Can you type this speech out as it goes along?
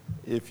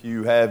If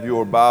you have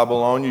your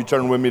Bible on you,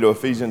 turn with me to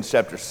Ephesians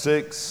chapter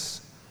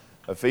 6.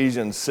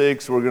 Ephesians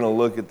 6, we're going to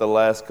look at the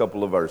last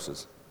couple of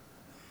verses.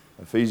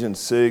 Ephesians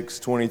 6,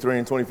 23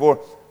 and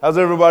 24. How's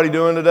everybody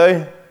doing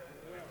today?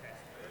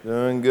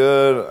 Doing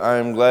good. I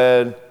am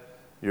glad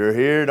you're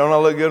here. Don't I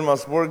look good in my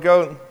sport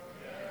coat?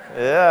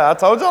 Yeah, I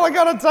told y'all I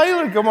got a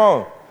tailor. Come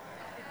on.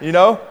 You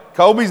know,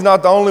 Kobe's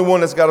not the only one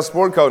that's got a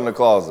sport coat in the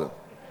closet.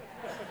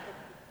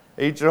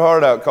 Eat your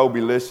heart out,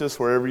 Kobe-licious,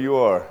 wherever you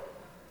are.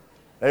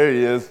 There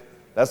he is.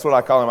 That's what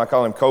I call him. I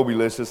call him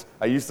Kobe-licious.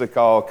 I used to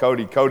call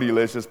Cody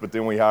Cody-licious, but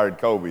then we hired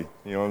Kobe.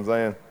 You know what I'm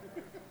saying?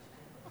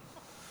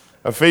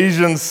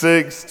 Ephesians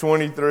 6,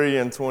 23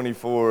 and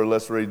 24.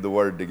 Let's read the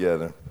word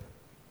together.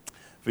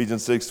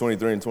 Ephesians 6,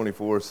 23 and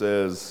 24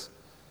 says,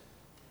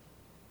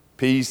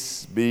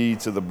 "Peace be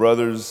to the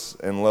brothers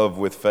and love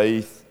with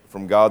faith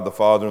from God the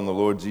Father and the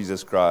Lord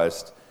Jesus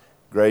Christ.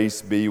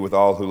 Grace be with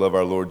all who love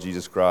our Lord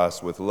Jesus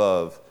Christ with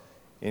love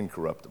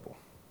incorruptible."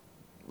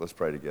 Let's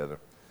pray together.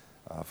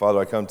 Father,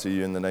 I come to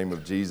you in the name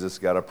of Jesus.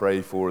 God, I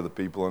pray for the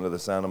people under the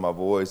sound of my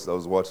voice,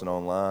 those watching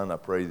online. I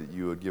pray that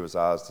you would give us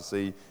eyes to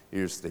see,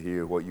 ears to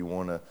hear what you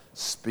want to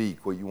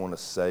speak, what you want to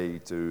say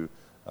to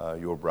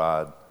your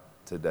bride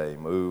today.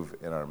 Move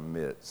in our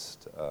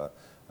midst.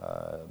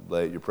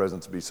 Let your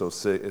presence be so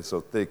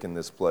thick in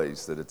this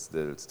place that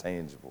it's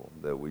tangible,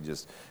 that we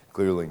just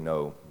clearly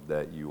know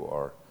that you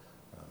are,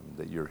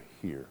 that you're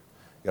here.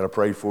 God, I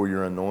pray for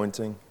your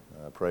anointing.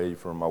 I pray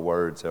for my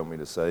words. Help me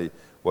to say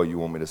what you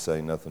want me to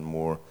say, nothing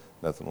more,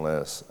 nothing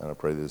less. And I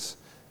pray this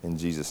in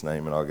Jesus'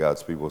 name, and all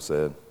God's people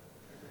said,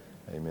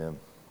 amen.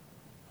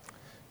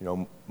 You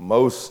know,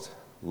 most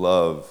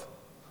love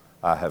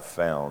I have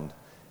found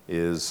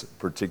is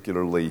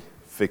particularly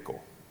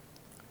fickle.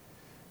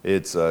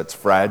 It's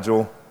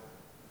fragile,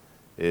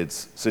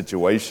 it's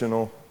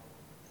situational,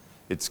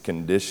 it's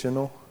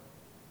conditional.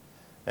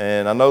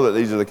 And I know that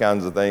these are the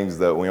kinds of things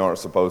that we aren't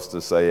supposed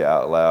to say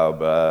out loud,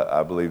 but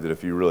I believe that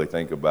if you really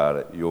think about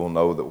it, you'll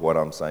know that what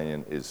I'm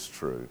saying is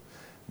true.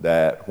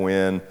 That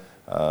when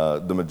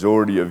the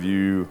majority of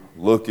you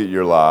look at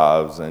your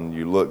lives and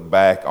you look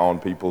back on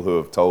people who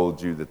have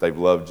told you that they've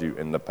loved you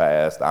in the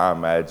past, I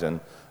imagine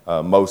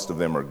most of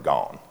them are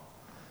gone.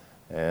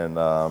 And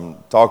I'm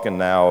talking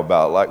now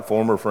about like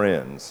former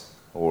friends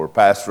or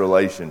past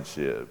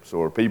relationships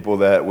or people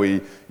that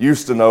we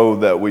used to know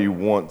that we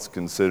once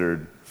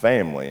considered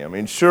family. I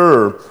mean,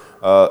 sure,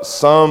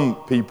 some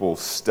people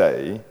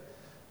stay,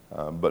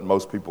 but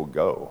most people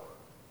go.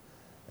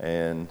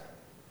 And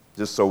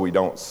just so we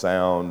don't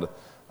sound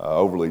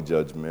overly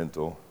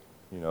judgmental,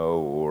 you know,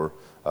 or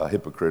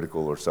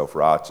hypocritical or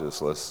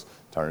self-righteous, let's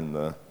turn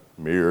the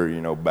mirror,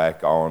 you know,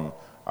 back on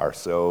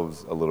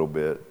ourselves a little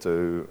bit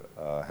too.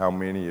 How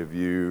many of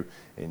you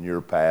in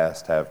your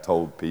past have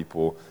told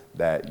people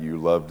that you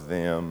loved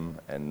them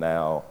and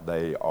now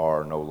they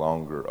are no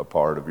longer a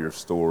part of your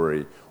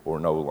story or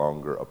no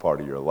longer a part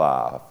of your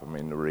life? I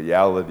mean, the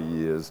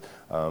reality is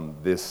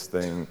this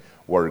thing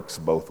works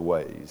both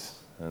ways.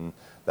 And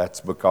that's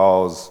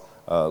because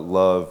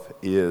love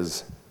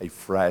is a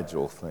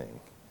fragile thing.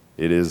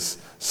 It is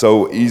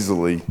so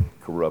easily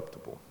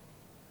corruptible.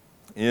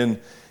 In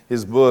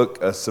his book,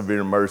 A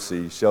Severe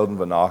Mercy, Sheldon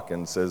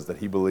Vanauken says that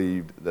he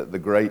believed that the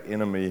great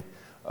enemy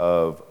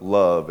of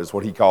love is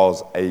what he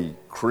calls a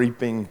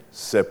creeping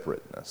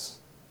separateness.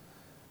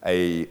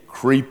 A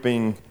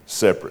creeping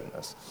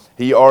separateness.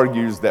 He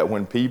argues that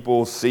when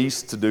people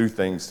cease to do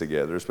things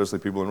together, especially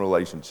people in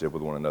relationship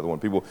with one another, when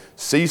people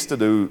cease to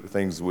do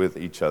things with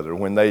each other,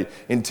 when they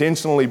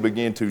intentionally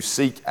begin to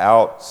seek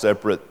out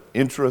separate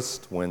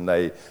interest, when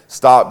they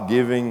stop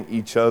giving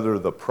each other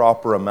the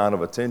proper amount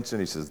of attention,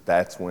 he says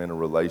that's when a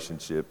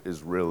relationship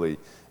is really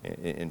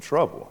in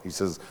trouble. He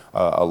says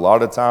a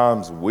lot of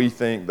times we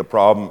think the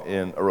problem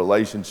in a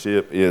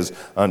relationship is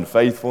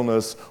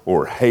unfaithfulness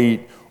or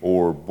hate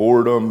or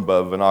boredom,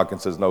 but Vanauken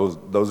says no,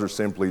 those are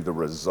simply the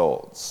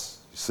results.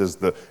 He says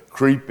the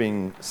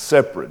creeping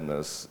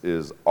separateness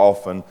is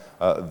often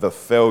the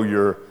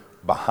failure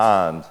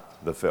behind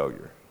the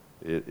failure.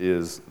 It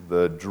is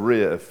the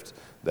drift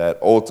that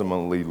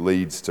ultimately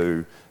leads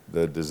to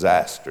the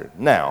disaster.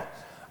 Now,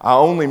 I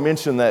only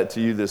mention that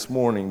to you this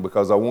morning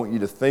because I want you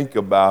to think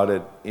about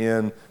it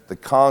in the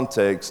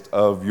context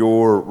of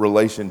your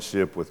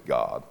relationship with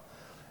God.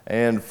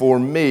 And for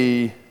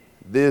me,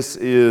 this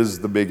is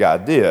the big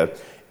idea.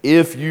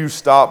 If you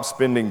stop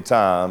spending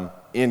time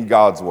in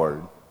God's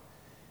Word,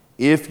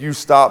 if you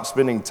stop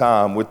spending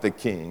time with the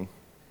King,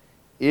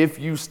 if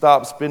you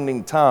stop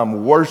spending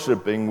time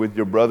worshiping with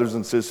your brothers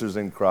and sisters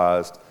in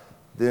Christ,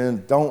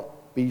 then don't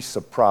be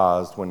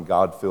surprised when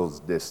God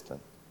feels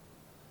distant.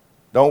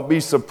 Don't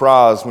be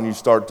surprised when you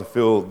start to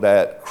feel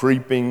that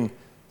creeping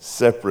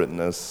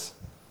separateness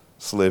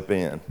slip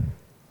in.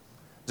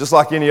 Just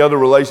like any other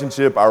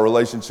relationship, our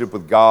relationship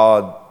with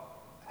God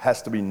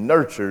has to be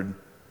nurtured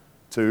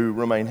to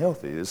remain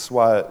healthy. This is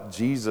why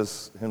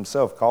Jesus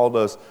himself called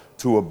us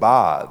to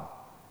abide,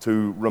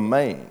 to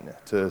remain,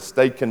 to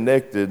stay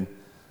connected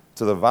to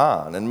to the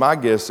vine. And my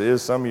guess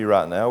is some of you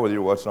right now, whether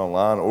you're watching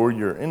online or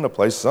you're in the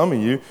place, some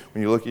of you,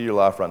 when you look at your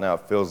life right now,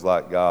 it feels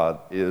like God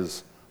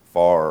is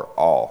far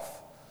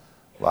off.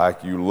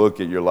 Like you look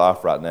at your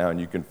life right now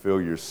and you can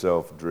feel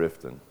yourself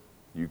drifting.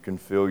 You can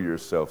feel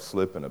yourself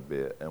slipping a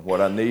bit. And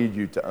what I need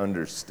you to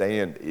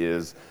understand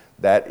is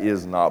that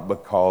is not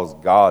because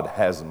God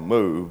has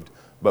moved,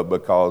 but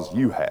because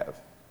you have.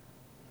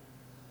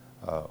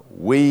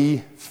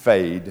 We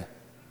fade,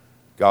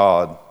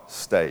 God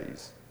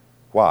stays.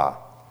 Why?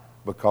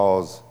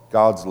 Because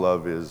God's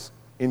love is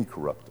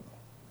incorruptible.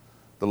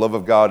 The love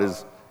of God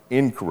is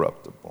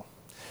incorruptible.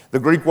 The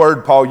Greek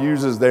word Paul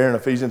uses there in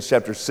Ephesians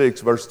chapter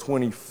 6, verse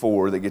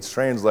 24, that gets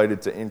translated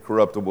to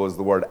incorruptible is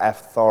the word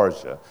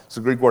aphtharsia. It's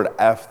the Greek word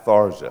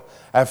aphtharsia.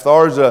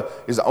 Aphtharsia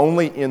is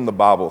only in the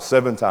Bible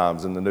 7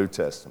 times in the New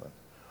Testament.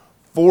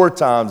 4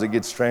 times it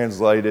gets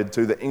translated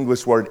to the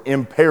English word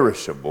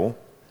imperishable.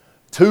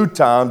 2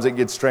 times it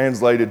gets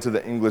translated to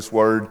the English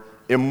word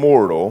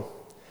immortal.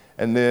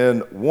 And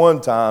then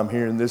 1 time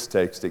here in this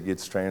text it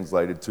gets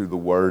translated to the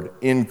word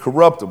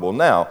incorruptible.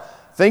 Now,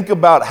 think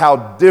about how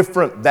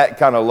different that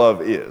kind of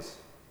love is.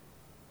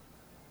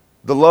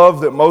 The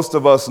love that most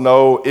of us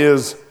know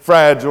is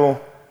fragile,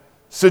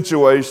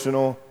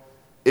 situational,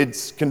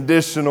 it's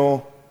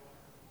conditional.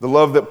 The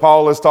love that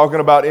Paul is talking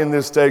about in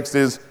this text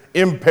is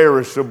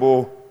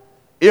imperishable,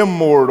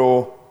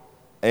 immortal,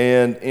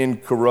 and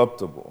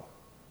incorruptible.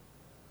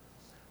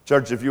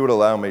 Church, if you would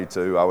allow me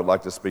to, I would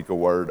like to speak a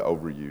word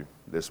over you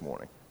this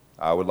morning.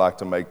 I would like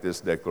to make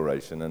this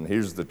declaration, and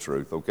here's the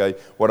truth, okay?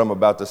 What I'm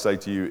about to say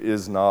to you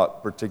is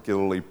not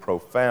particularly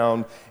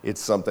profound.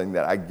 It's something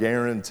that I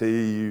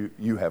guarantee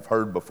you have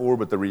heard before,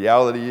 but the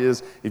reality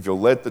is, if you'll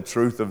let the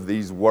truth of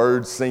these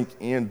words sink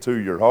into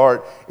your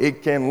heart,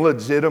 it can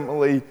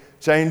legitimately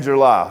change your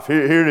life.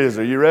 Here it is.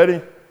 Are you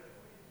ready?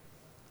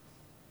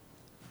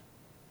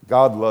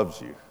 God loves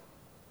you.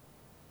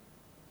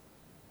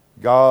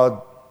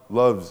 God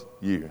loves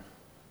you.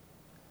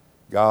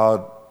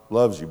 God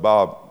loves you.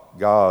 Bob,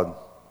 God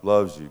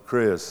loves you.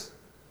 Chris,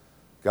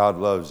 God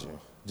loves you.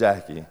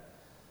 Jackie,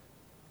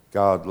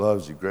 God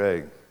loves you.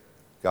 Greg,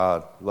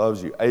 God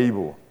loves you.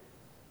 Abel,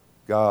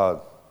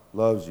 God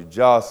loves you.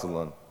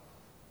 Jocelyn,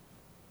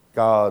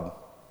 God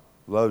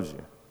loves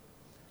you.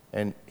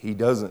 And he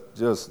doesn't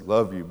just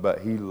love you,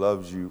 but he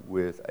loves you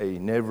with a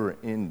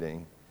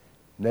never-ending,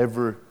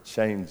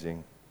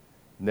 never-changing,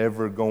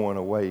 never going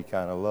away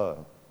kind of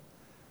love.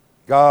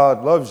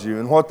 God loves you,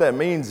 and what that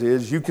means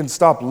is you can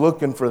stop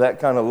looking for that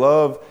kind of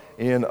love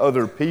in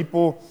other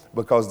people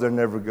because they're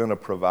never going to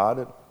provide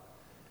it.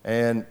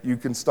 And you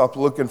can stop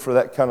looking for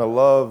that kind of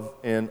love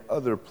in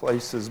other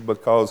places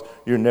because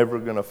you're never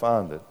going to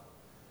find it.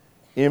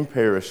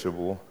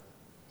 Imperishable,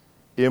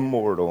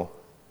 immortal,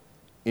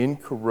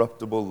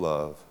 incorruptible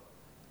love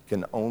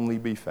can only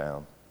be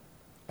found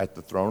at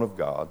the throne of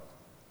God,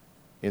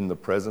 in the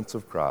presence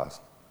of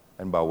Christ,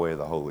 and by way of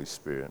the Holy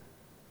Spirit.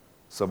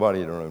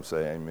 Somebody in the room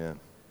say amen.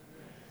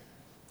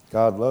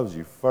 God loves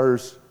you. 1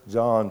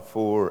 John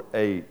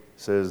 4:8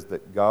 says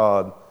that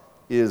God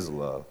is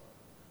love.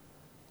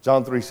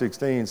 John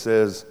 3:16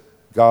 says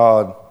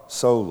God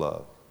so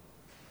loved.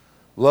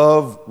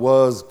 Love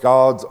was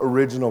God's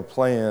original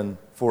plan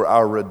for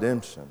our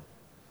redemption.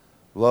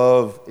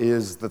 Love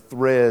is the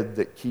thread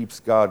that keeps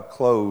God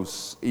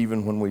close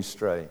even when we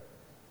stray.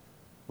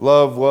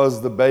 Love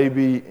was the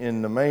baby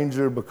in the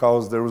manger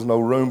because there was no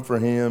room for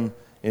him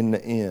in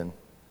the inn.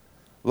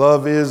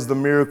 Love is the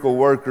miracle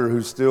worker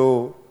who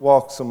still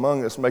walks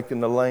among us,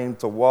 making the lame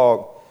to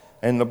walk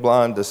and the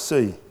blind to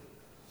see.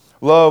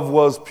 Love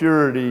was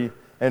purity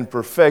and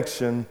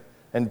perfection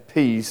and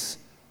peace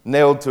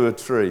nailed to a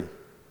tree.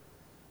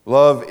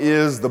 Love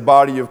is the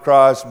body of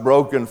Christ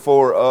broken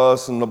for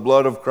us and the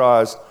blood of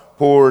Christ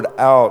poured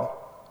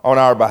out on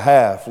our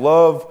behalf.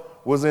 Love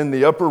was in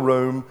the upper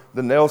room,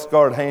 the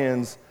nail-scarred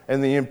hands,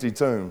 and the empty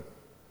tomb.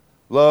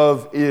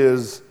 Love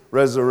is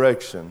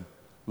resurrection.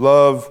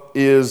 Love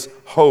is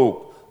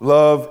hope.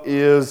 Love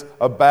is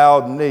a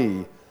bowed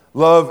knee.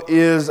 Love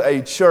is a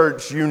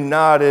church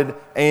united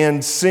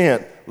and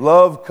sent.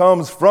 Love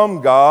comes from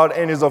God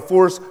and is a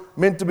force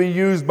meant to be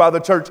used by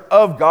the church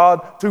of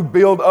God to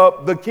build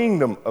up the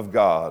kingdom of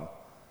God.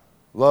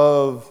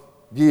 Love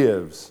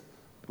gives.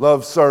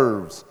 Love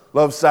serves.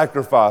 Love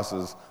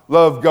sacrifices.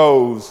 Love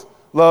goes.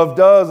 Love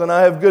does. And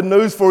I have good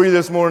news for you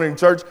this morning,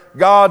 church.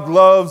 God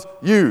loves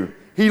you.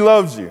 He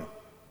loves you.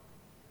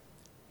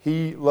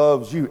 He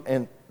loves you,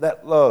 and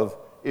that love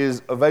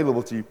is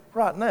available to you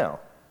right now.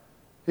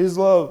 His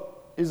love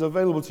is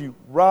available to you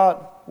right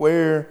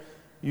where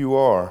you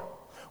are.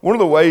 One of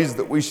the ways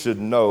that we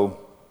should know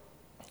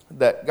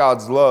that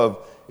God's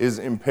love is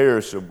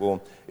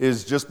imperishable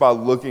is just by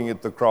looking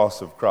at the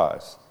cross of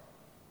Christ.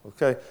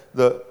 Okay?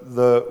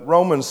 The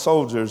Roman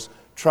soldiers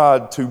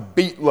tried to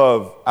beat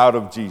love out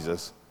of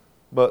Jesus,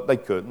 but they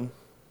couldn't.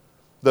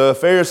 The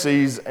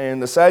Pharisees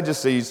and the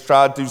Sadducees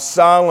tried to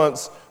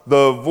silence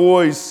the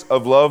voice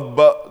of love,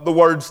 but the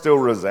word still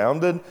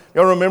resounded.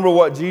 Y'all remember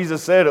what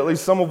Jesus said, at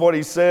least some of what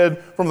he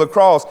said from the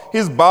cross.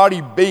 His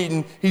body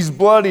beaten, he's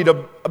bloodied,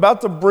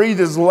 about to breathe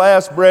his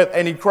last breath,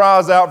 and he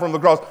cries out from the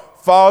cross,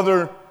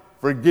 Father,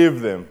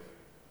 forgive them,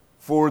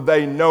 for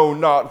they know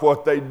not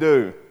what they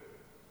do.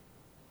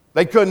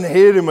 They couldn't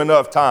hit him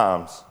enough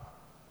times.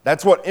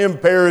 That's what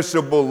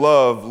imperishable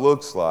love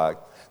looks like.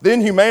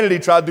 Then humanity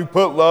tried to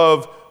put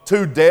love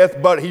to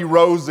death, but he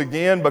rose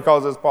again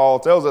because, as Paul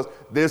tells us,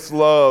 this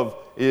love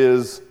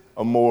is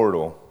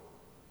immortal.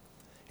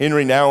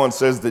 Henry Nouwen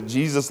says that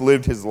Jesus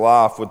lived his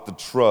life with the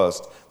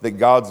trust that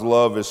God's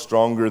love is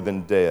stronger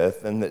than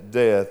death, and that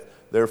death,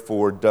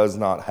 therefore, does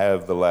not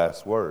have the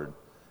last word.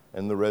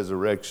 And the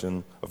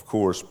resurrection, of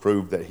course,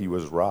 proved that he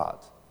was right.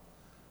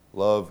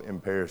 Love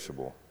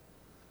imperishable,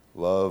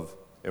 love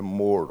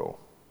immortal,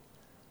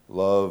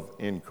 love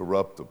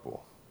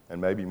incorruptible, and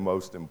maybe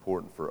most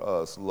important for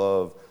us,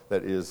 love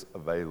that is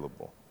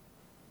available.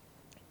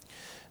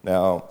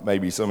 Now,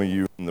 maybe some of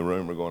you in the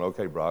room are going,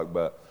 okay, Brock,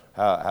 but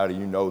how do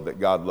you know that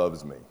God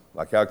loves me?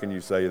 Like, how can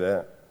you say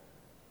that?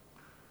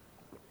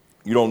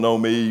 You don't know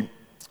me.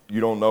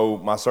 You don't know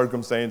my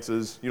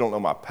circumstances. You don't know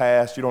my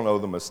past. You don't know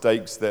the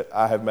mistakes that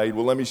I have made.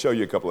 Well, let me show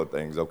you a couple of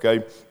things,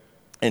 okay?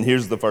 And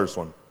here's the first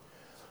one.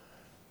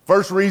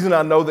 First reason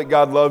I know that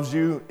God loves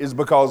you is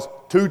because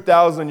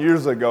 2,000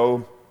 years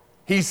ago,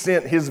 he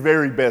sent his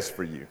very best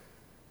for you.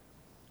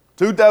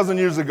 2,000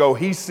 years ago,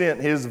 he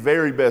sent his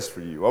very best for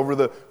you. Over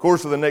the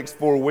course of the next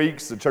 4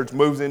 weeks, the church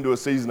moves into a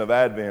season of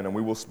Advent, and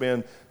we will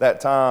spend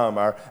that time.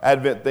 Our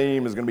Advent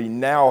theme is going to be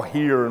Now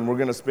Here, and we're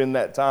going to spend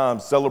that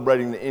time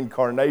celebrating the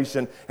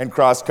incarnation and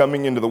Christ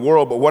coming into the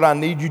world. But what I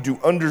need you to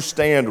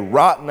understand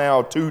right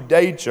now,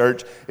 today,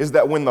 church, is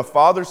that when the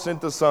Father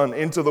sent the Son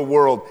into the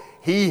world,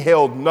 he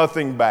held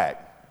nothing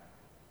back.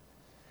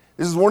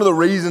 This is one of the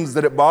reasons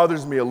that it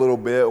bothers me a little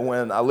bit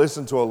when I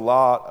listen to a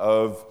lot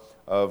of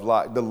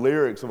like the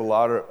lyrics of a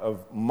lot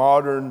of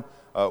modern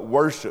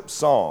worship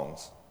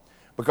songs,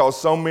 because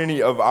so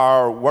many of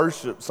our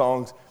worship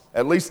songs,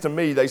 at least to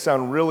me, they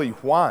sound really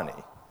whiny.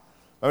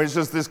 I mean, it's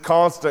just this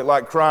constant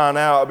like crying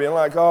out, being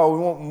like, oh, we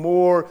want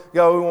more.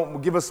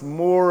 God, give us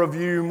more of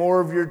you, more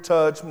of your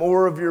touch,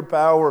 more of your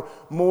power,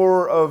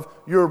 more of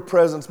your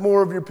presence,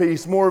 more of your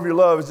peace, more of your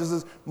love. It's just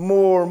this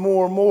more,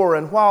 more, more.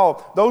 And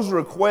while those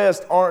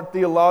requests aren't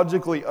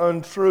theologically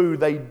untrue,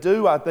 they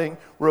do, I think,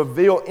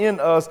 reveal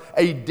in us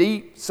a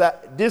deep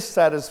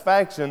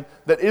dissatisfaction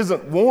that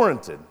isn't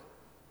warranted.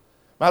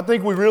 I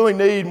think we really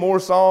need more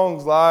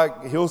songs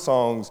like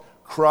Hillsong's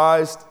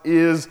Christ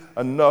is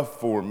enough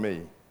for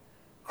me.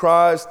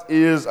 Christ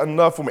is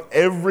enough for me.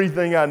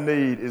 Everything I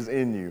need is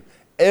in you.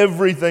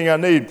 Everything I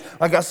need.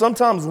 Like, I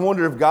sometimes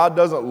wonder if God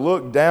doesn't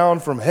look down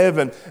from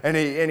heaven and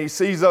he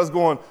sees us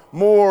going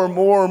more,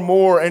 more,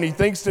 more, and he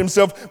thinks to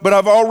himself, but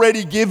I've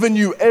already given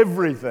you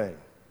everything.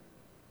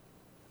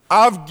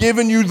 I've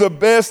given you the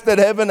best that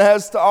heaven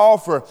has to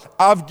offer.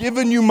 I've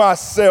given you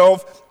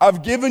myself.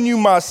 I've given you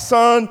my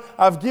Son.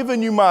 I've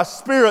given you my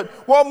Spirit.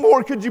 What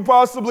more could you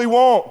possibly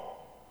want?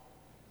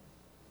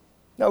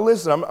 Now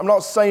listen, I'm not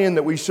saying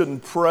that we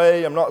shouldn't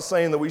pray. I'm not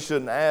saying that we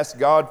shouldn't ask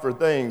God for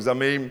things. I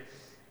mean,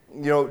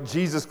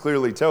 Jesus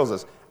clearly tells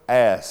us,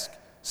 ask,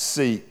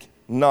 seek,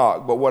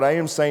 knock. But what I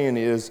am saying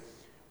is,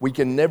 we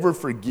can never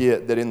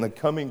forget that in the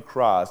coming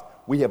Christ,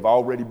 we have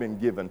already been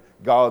given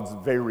God's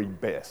very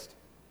best.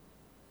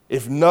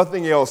 If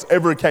nothing else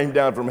ever came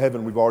down from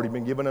heaven, we've already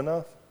been given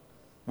enough.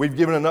 We've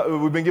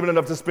been given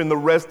enough to spend the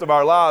rest of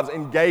our lives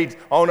engaged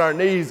on our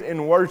knees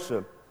in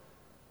worship.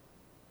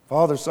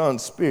 Father, Son,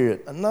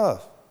 Spirit,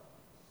 enough.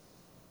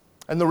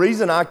 And the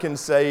reason I can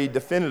say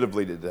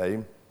definitively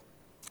today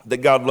that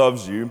God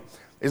loves you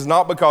is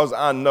not because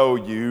I know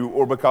you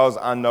or because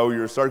I know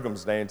your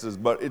circumstances,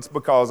 but it's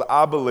because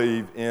I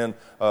believe in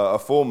a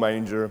full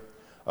manger,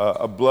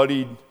 a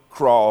bloodied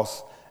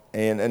cross,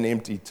 and an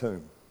empty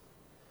tomb.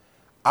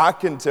 I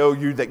can tell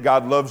you that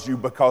God loves you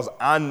because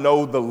I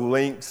know the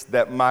lengths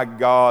that my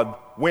God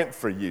went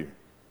for you.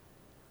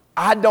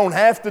 I don't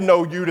have to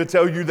know you to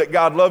tell you that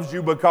God loves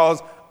you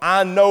because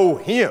I know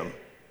him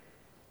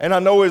and I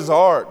know his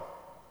heart.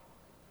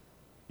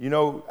 You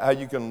know how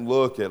you can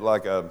look at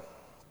like a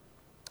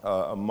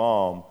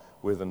mom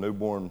with a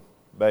newborn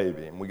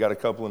baby, and we got a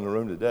couple in the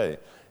room today,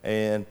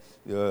 and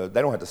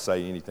they don't have to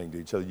say anything to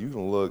each other. You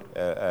can look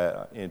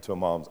into a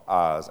mom's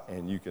eyes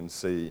and you can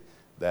see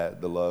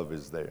that the love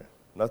is there.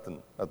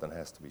 Nothing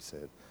has to be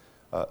said.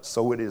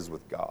 So it is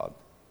with God.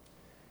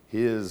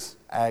 His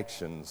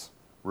actions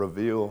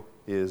reveal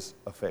his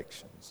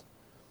affections,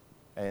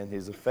 and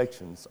his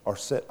affections are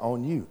set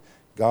on you.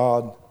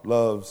 God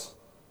loves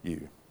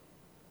you.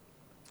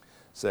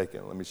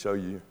 Second, let me show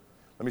you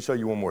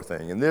one more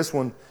thing. And this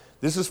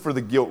is for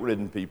the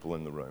guilt-ridden people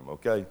in the room,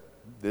 okay?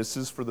 This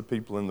is for the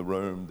people in the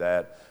room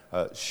that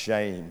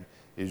shame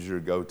is your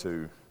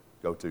go-to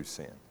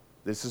sin.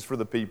 This is for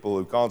the people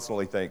who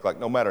constantly think, like,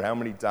 no matter how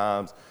many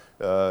times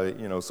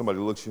somebody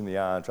looks you in the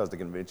eye and tries to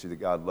convince you that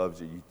God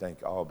loves you, you think,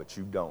 oh, but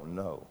you don't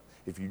know.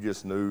 If you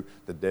just knew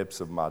the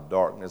depths of my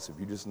darkness, if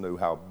you just knew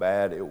how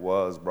bad it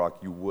was, Brock,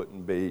 you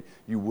wouldn't be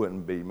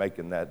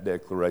making that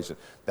declaration.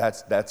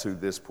 That's who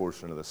this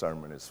portion of the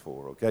sermon is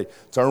for, okay?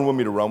 Turn with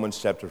me to Romans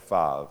chapter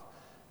 5,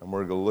 and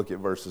we're going to look at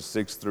verses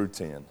 6 through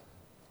 10.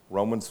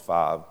 Romans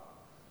 5,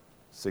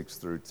 6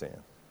 through 10.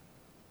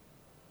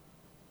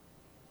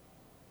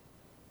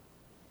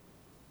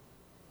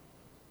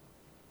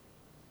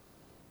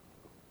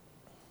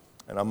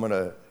 And I'm going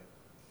to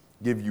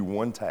give you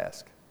one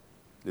task.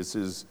 This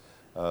is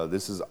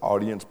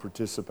audience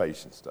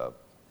participation stuff.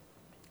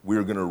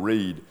 We're going to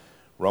read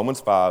Romans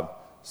 5,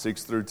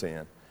 6 through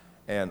 10.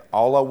 And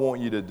all I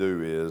want you to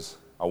do is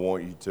I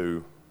want you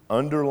to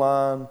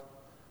underline,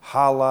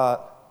 highlight,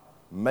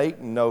 make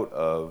note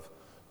of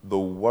the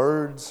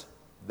words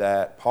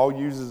that Paul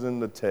uses in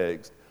the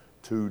text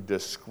to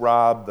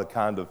describe the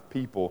kind of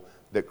people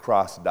that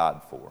Christ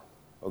died for.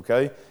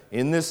 Okay?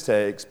 In this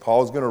text,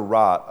 Paul's going to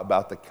write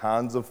about the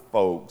kinds of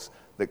folks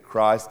that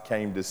Christ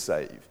came to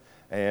save.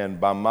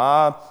 And by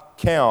my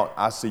count,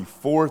 I see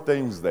 4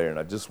 things there, and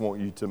I just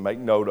want you to make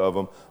note of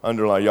them.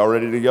 Underline. Y'all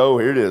ready to go?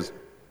 Here it is.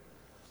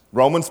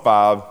 Romans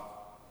 5,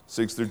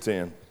 6 through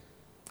 10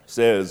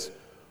 says,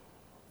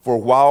 "For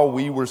while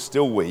we were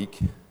still weak,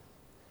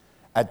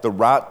 at the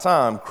right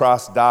time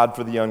Christ died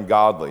for the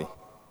ungodly.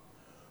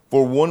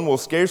 For one will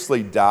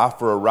scarcely die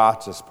for a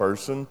righteous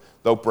person,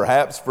 though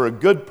perhaps for a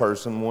good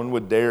person one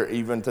would dare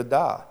even to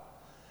die.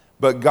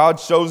 But God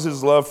shows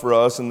his love for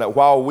us in that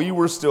while we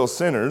were still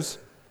sinners,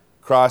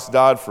 Christ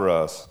died for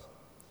us.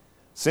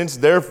 Since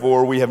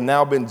therefore we have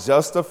now been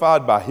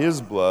justified by his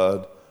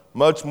blood,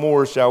 much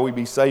more shall we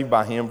be saved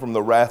by him from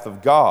the wrath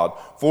of God.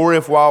 For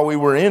if while we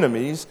were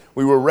enemies,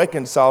 we were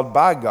reconciled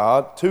by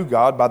God to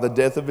God by the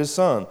death of his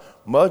Son,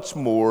 much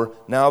more,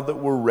 now that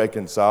we're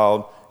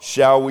reconciled,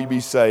 shall we be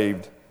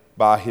saved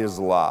by his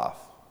life."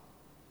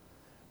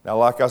 Now,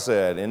 like I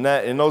said, in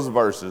those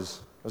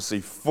verses, let's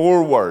see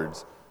 4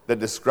 words that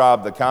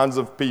describe the kinds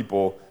of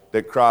people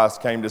that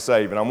Christ came to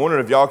save. And I'm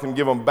wondering if y'all can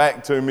give them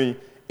back to me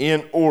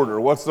in order.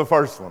 What's the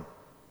first one?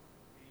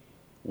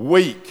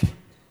 Weak.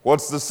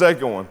 What's the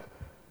second one?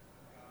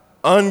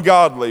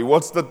 Ungodly.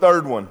 What's the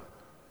third one?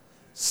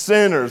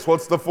 Sinners.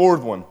 What's the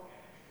fourth one?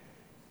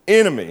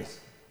 Enemies.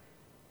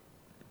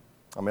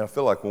 I mean, I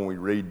feel like when we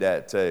read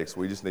that text,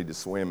 we just need to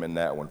swim in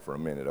that one for a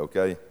minute,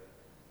 okay?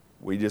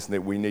 We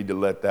need to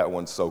let that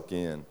one soak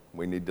in.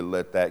 We need to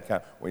let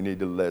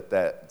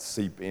that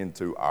seep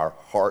into our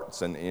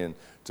hearts and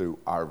into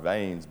our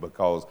veins,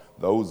 because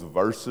those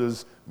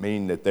verses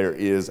mean that there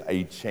is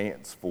a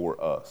chance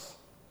for us.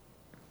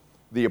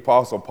 The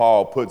Apostle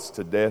Paul puts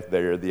to death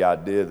there the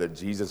idea that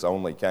Jesus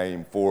only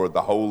came for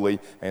the holy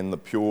and the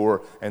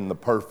pure and the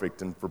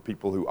perfect and for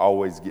people who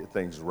always get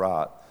things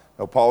right.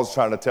 Now, Paul's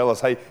trying to tell us,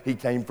 hey, he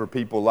came for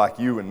people like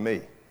you and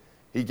me.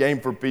 He came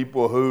for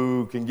people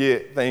who can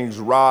get things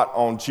right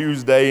on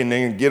Tuesday and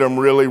then get them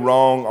really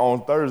wrong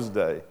on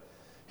Thursday.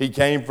 He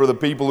came for the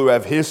people who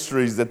have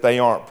histories that they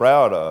aren't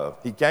proud of.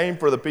 He came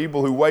for the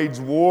people who wage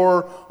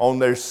war on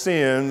their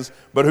sins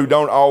but who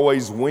don't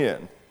always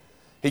win.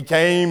 He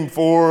came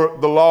for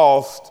the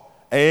lost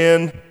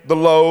and the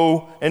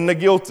low and the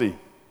guilty.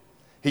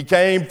 He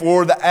came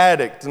for the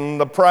addict and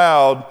the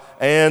proud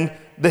and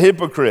the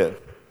hypocrite.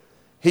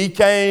 He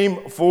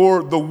came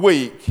for the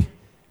weak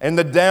and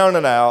the down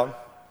and out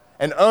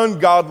and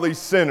ungodly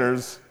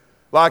sinners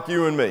like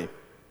you and me.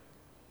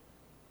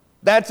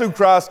 That's who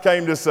Christ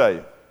came to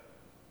save.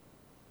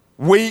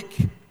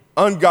 Weak,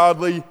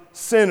 ungodly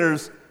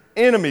sinners,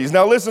 enemies.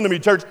 Now listen to me,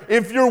 church.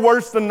 If you're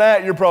worse than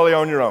that, you're probably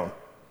on your own.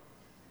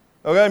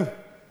 Okay?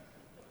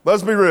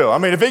 Let's be real. I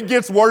mean, if it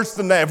gets worse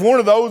than that, if one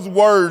of those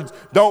words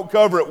don't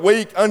cover it,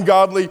 weak,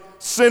 ungodly,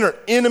 sinner,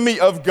 enemy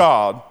of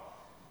God,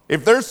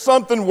 if there's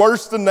something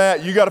worse than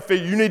that,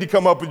 you need to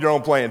come up with your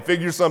own plan.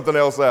 Figure something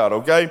else out,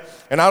 okay?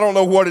 And I don't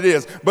know what it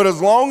is, but as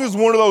long as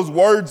one of those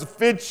words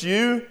fits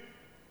you,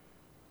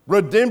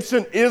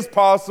 redemption is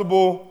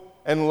possible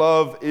and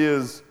love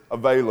is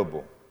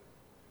available.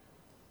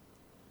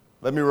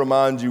 Let me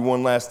remind you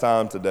one last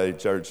time today,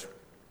 church.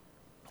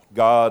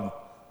 God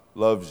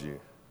loves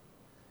you.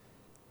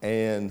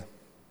 And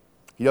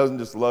he doesn't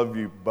just love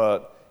you,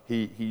 but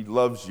he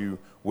loves you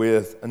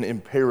with an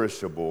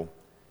imperishable,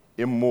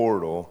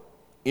 immortal,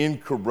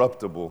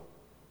 incorruptible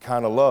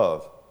kind of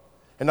love.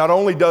 And not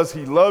only does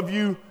he love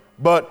you,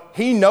 but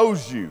he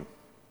knows you.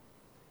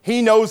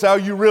 He knows how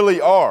you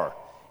really are.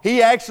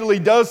 He actually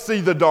does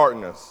see the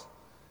darkness.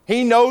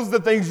 He knows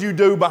the things you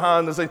do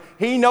behind the scenes.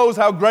 He knows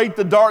how great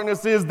the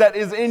darkness is that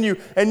is in you,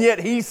 and yet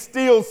he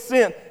still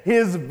sent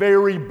his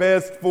very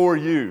best for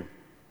you.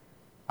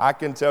 I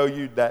can tell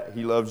you that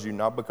he loves you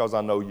not because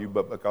I know you,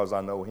 but because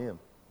I know him.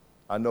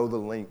 I know the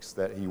lengths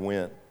that he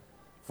went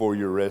for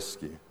your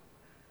rescue.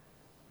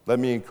 Let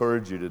me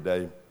encourage you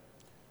today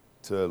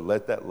to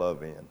let that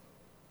love in.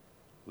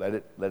 Let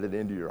it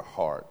into your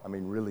heart. I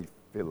mean, really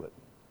feel it.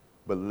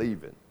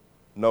 Believe it.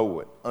 Know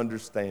it.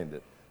 Understand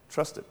it.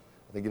 Trust it.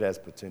 I think it has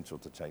potential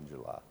to change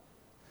your life.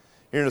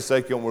 Here in a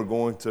second, we're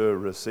going to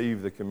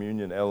receive the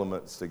communion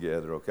elements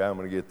together, okay? I'm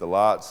going to get the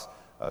lights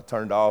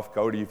turned off.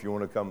 Cody, if you all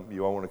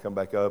want to come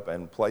back up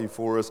and play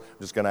for us. I'm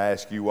just going to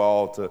ask you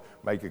all to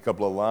make a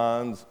couple of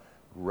lines,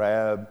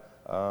 grab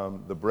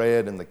the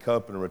bread and the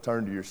cup and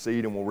return to your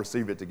seat, and we'll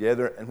receive it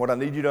together. And what I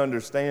need you to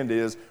understand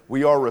is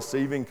we are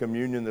receiving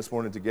communion this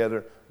morning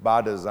together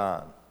by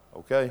design,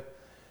 okay?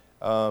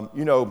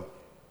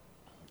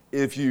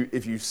 If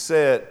you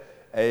set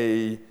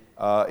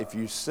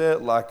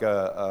like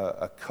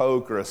a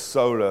Coke or a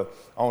soda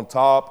on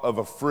top of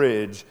a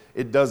fridge,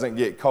 it doesn't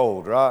get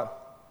cold, right?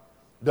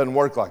 It doesn't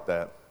work like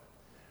that.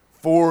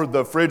 For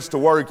the fridge to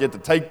work, you have to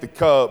take the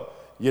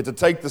cup, you have to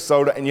take the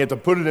soda, and you have to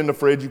put it in the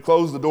fridge. You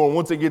close the door, and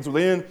once it gets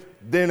in,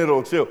 then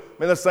it'll chill.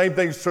 Man, the same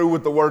thing's true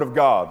with the Word of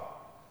God.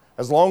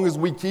 As long as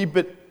we keep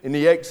it in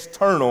the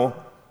external,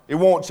 it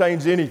won't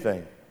change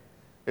anything.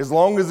 As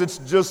long as it's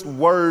just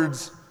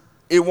words,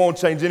 it won't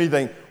change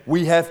anything.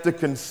 We have to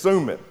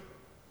consume it.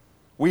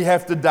 We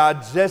have to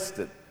digest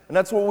it. And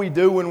that's what we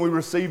do when we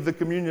receive the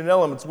communion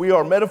elements. We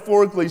are,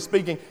 metaphorically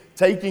speaking,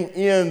 taking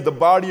in the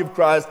body of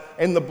Christ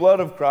and the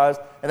blood of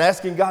Christ and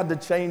asking God to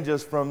change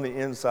us from the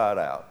inside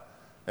out.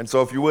 And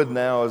so if you would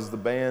now, as the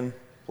band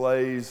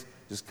plays,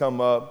 just come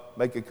up,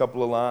 make a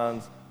couple of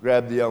lines,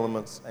 grab the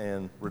elements,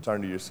 and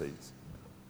return to your seats.